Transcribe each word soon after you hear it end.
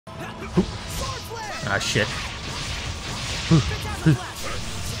Ah, shit.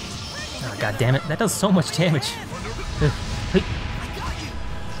 Oh, god damn it. That does so much damage.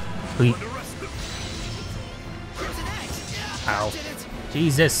 Ow.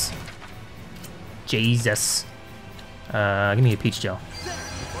 Jesus. Jesus. Give me a peach gel.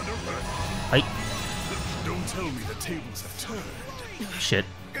 Hey. Don't tell me the tables have turned. Shit.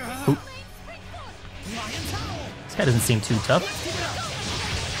 Oop. This guy doesn't seem too tough.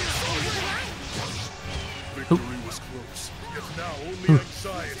 Victory was close, yet now only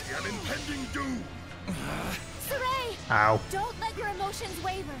anxiety and impending doom. Saray! Ow. Don't let your emotions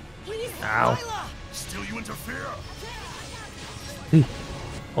waver. Please. Ow. Still you interfere?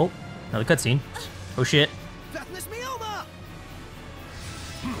 Oh, another cutscene. Oh shit.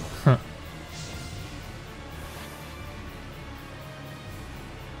 Huh.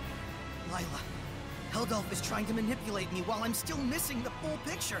 Lila, Heldolf is trying to manipulate me while I'm still missing the full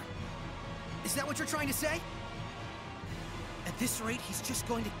picture. Is that what you're trying to say? At this rate, he's just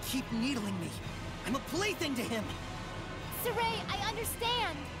going to keep needling me. I'm a plaything to him. Saray, I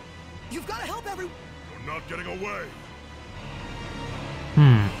understand. You've got to help everyone. You're not getting away.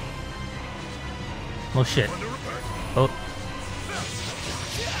 Oh shit. Oh.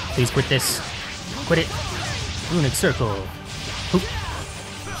 Please quit this. Quit it. Runic circle. Oop.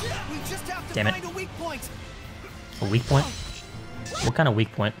 Damn it. A weak point? What kind of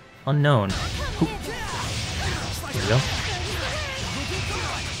weak point? Unknown. Oop. There we go.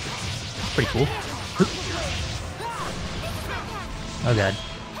 Pretty cool. Oop. Oh god.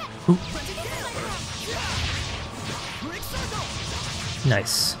 Oop.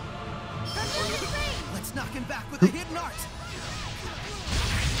 Nice. Let's knock him back with a hidden art.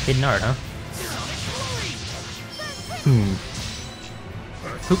 Hidden art, huh?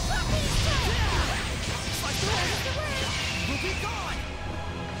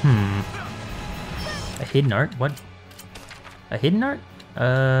 A hidden art? What? A hidden art?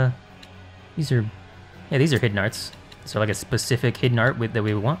 These are... Yeah, these are hidden arts. Is there like a specific hidden art that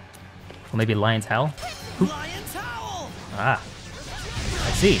we want? Well, maybe Lion's Howl? Lion's Howl! Ah.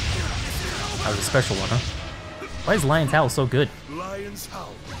 I see. That was a special one, huh? Why is Lion's Howl so good? Lion's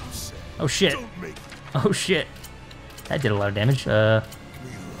Howl, you say. Oh shit. Don't make Oh shit. That did a lot of damage. me laugh.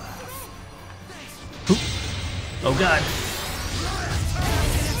 Oop. Oh god.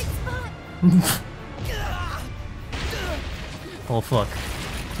 Oh fuck.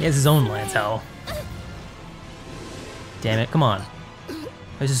 He has his own Lion's Howl. Damn it, come on.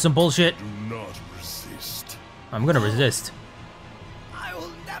 This is some bullshit. Do not resist. I'm gonna resist. I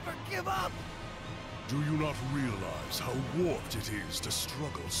will never give up. Do you not realize how warped it is to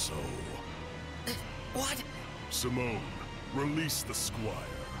struggle so? What? Simone, release the squire.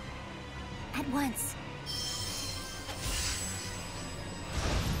 At once.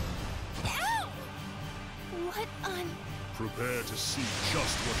 Ow! What on... Prepare to see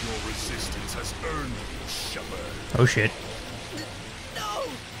just what your resistance has earned you, shepherd. Oh shit. No!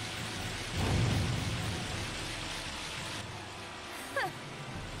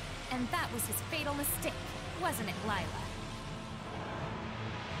 And that was his fatal mistake, wasn't it, Lila?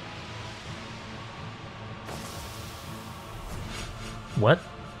 What?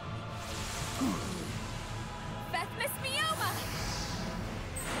 Bethmas Mioma!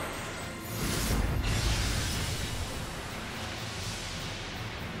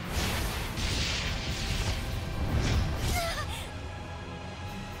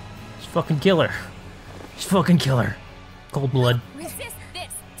 Just fucking kill her. Just fucking kill her. Cold blood. Resist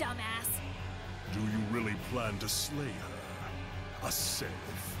this, dumbass! Do you really plan to slay her? A seraph?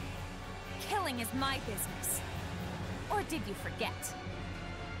 Killing is my business. Or did you forget?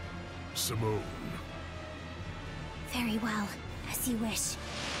 Simone. Very well, as you wish.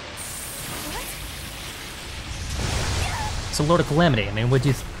 What? It's a Lord of Calamity. I mean, what'd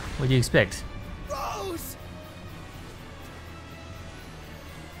you expect? Rose!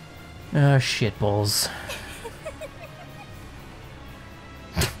 Ah, shitballs.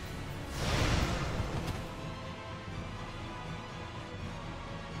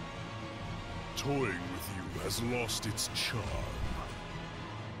 Toying with you has lost its charm.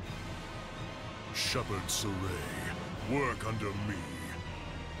 Shepherd Saray, work under me.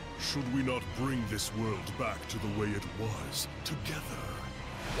 Should we not bring this world back to the way it was, together?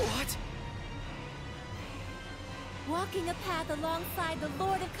 What? Walking a path alongside the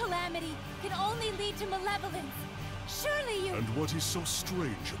Lord of Calamity can only lead to malevolence. Surely you... And what is so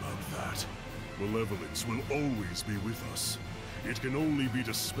strange about that? Malevolence will always be with us. It can only be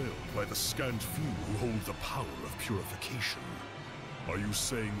dispelled by the scant few who hold the power of purification. Are you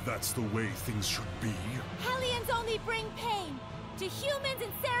saying that's the way things should be? Hellions only bring pain to humans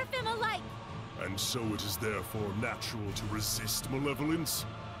and seraphim alike. And so it is therefore natural to resist malevolence?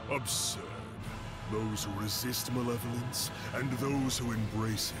 Absurd. Those who resist malevolence, and those who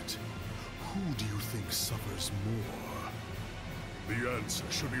embrace it, who do you think suffers more? The answer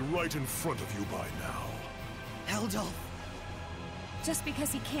should be right in front of you by now. Heldolf! Just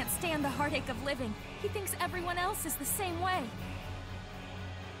because he can't stand the heartache of living, he thinks everyone else is the same way.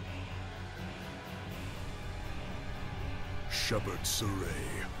 Shepherd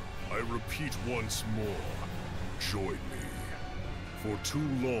Saray, I repeat once more, join me. For too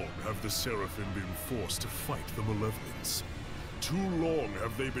long have the Seraphim been forced to fight the Malevolence. Too long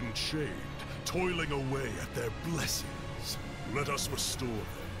have they been chained, toiling away at their blessings. Let us restore them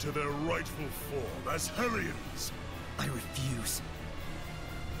to their rightful form as Hellions. I refuse.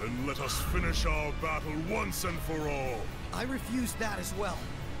 Then let us finish our battle once and for all. I refuse that as well.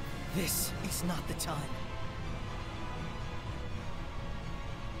 This is not the time.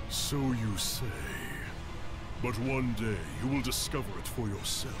 So you say. But one day you will discover it for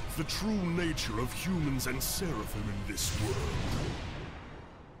yourself, the true nature of humans and Seraphim in this world.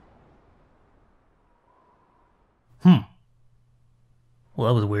 Well,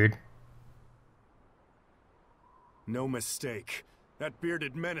 that was weird. No mistake. That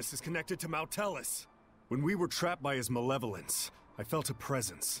bearded menace is connected to Mautellus. When we were trapped by his malevolence, I felt a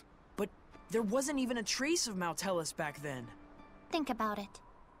presence. But there wasn't even a trace of Mautellus back then. Think about it.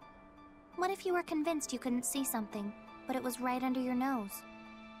 What if you were convinced you couldn't see something, but it was right under your nose?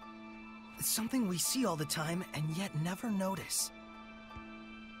 It's something we see all the time and yet never notice.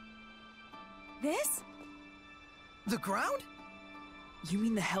 This? The ground? You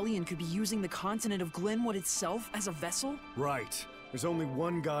mean the Hellion could be using the continent of Glenwood itself as a vessel? Right. There's only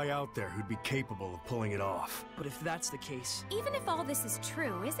one guy out there who'd be capable of pulling it off. But if that's the case... Even if all this is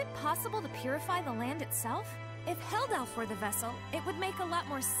true, is it possible to purify the land itself? If Heldalf were the vessel, it would make a lot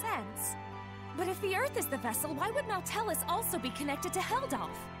more sense. But if the Earth is the vessel, why would Mautellus also be connected to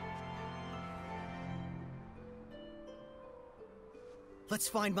Heldalf? Let's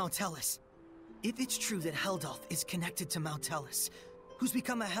find Mautellus. If it's true that Heldalf is connected to Mautellus, who's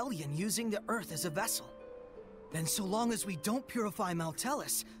become a Hellion using the Earth as a vessel, then so long as we don't purify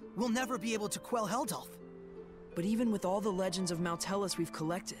Mautellus, we'll never be able to quell Heldalf. But even with all the legends of Mautellus we've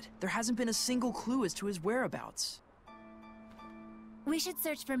collected, there hasn't been a single clue as to his whereabouts. We should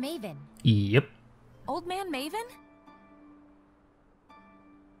search for Maven. Yep. Old Man Maven?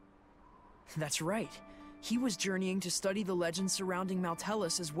 That's right. He was journeying to study the legends surrounding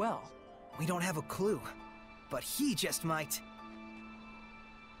Mautellus as well. We don't have a clue, but he just might.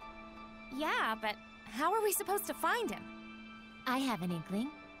 Yeah, but how are we supposed to find him? I have an inkling.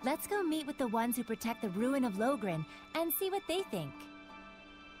 Let's go meet with the ones who protect the ruin of Logren and see what they think.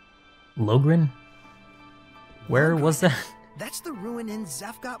 Logren? Where was that? That's the ruin in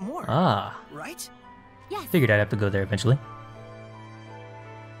Zefgot-Mor, Ah. right? Yes. Figured I'd have to go there eventually.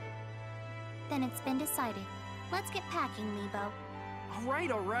 Then it's been decided. Let's get packing, Meebo.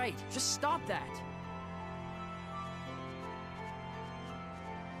 All right. Just stop that.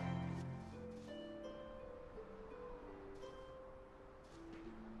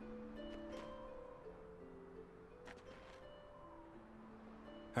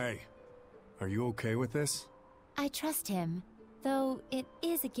 Hey, are you okay with this? I trust him, though it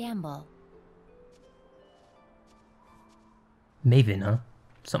is a gamble. Maven, huh?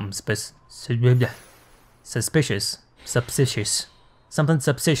 Something suspicious. Something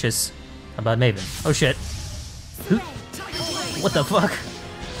suspicious about Maven. Oh shit. What the fuck?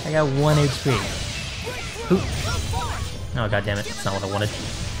 I got 1 HP. Oh god damn it, that's not what I wanted.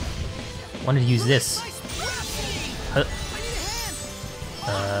 I wanted to use this.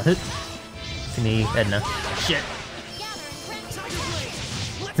 It's me, Edna. Shit.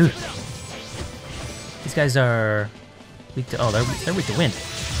 These guys are weak to. Oh, they're weak to wind.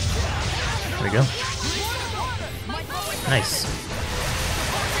 There we go. Nice.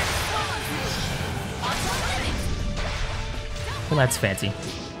 Well, that's fancy.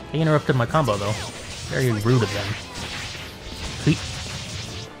 They interrupted my combo though. Very rude of them. Sweet.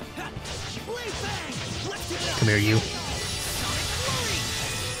 Come here, you.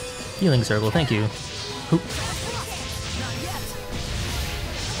 Healing circle, thank you. Hoop.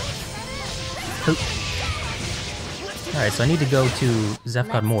 Hoop. Alright, so I need to go to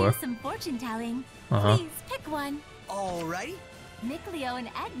Zefgot-Mor. Let's do some fortune telling. Uh-huh. Please pick one. Alrighty. Nickleo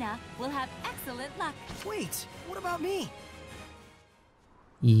and Edna will have excellent luck. Wait, what about me?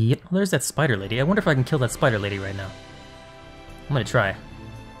 Yep, well, there's that spider lady. I wonder if I can kill that spider lady right now. I'm gonna try.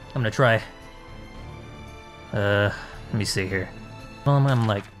 Let me see here. Well, I'm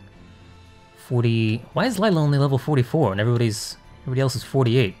like 40. Why is Lila only level 44 and everybody else is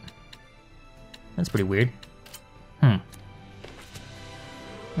 48? That's pretty weird.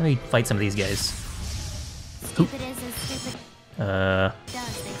 Let me fight some of these guys. Stupid is as stupid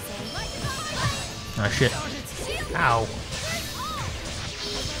does, they say. Oh shit. Ow.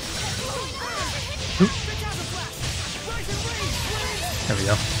 Oop. There we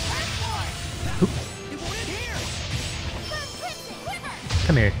go. Oop.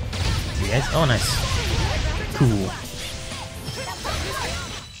 Come here, you guys. Oh, nice. Cool.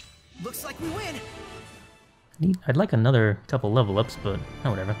 Looks like we win. I'd like another couple level ups, but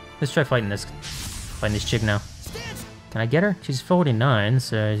oh, whatever. Let's try fighting this chick now. Can I get her? She's 49,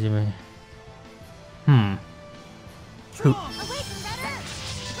 so Hoop.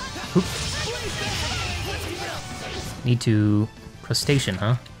 Hoop. Need to crustacean,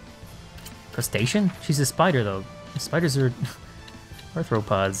 huh? Crustacean? She's a spider though. Spiders are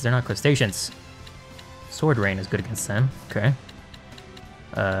arthropods. They're not crustaceans. Sword rain is good against them. Okay.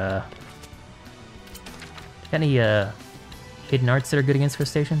 Got any hidden arts that are good against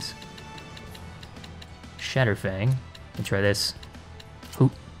crustaceans? Shatterfang. Let me try this.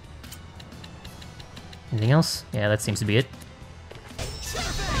 Hoop. Anything else? Yeah, that seems to be it.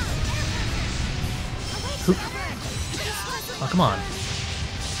 Hoop. Oh, come on.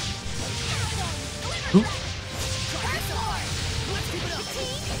 Hoop.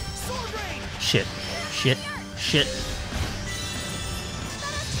 Shit. Shit. Shit.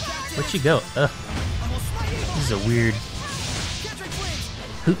 Where'd she go? Ugh. This is a weird...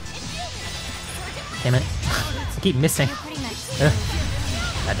 Hoop. Damn it. I keep missing. Ugh.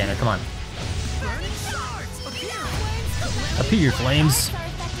 God damn it, come on. Appear, flames.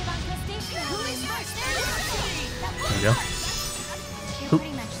 There we go. Hoop.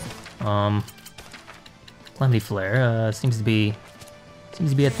 Calamity Flare, seems to be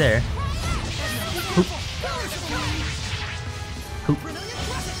it there. Hoop. Hoop.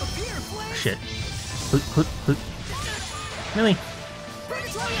 Shit. Hoop, hoop, hoop. Really?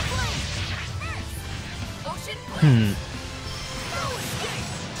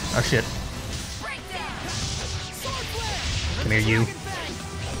 Oh shit. Come here, you.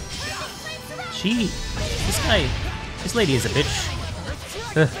 This lady is a bitch.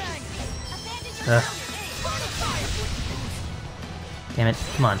 Damn it,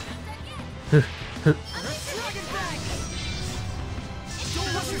 come on.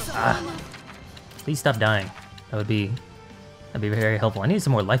 Please stop dying. That'd be very helpful. I need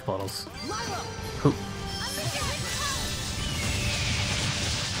some more life bottles. Hoop.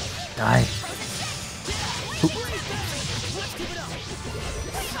 Die. Hoop.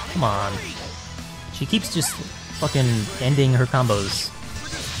 Come on. She keeps just fucking ending her combos.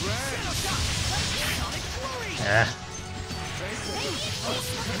 Ah.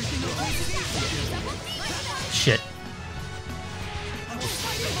 Shit.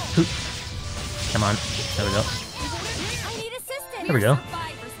 Hoop. Come on. There we go. There we go.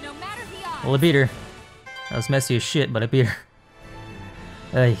 Well, I beat her. That was messy as shit, but I beat her.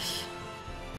 Ay.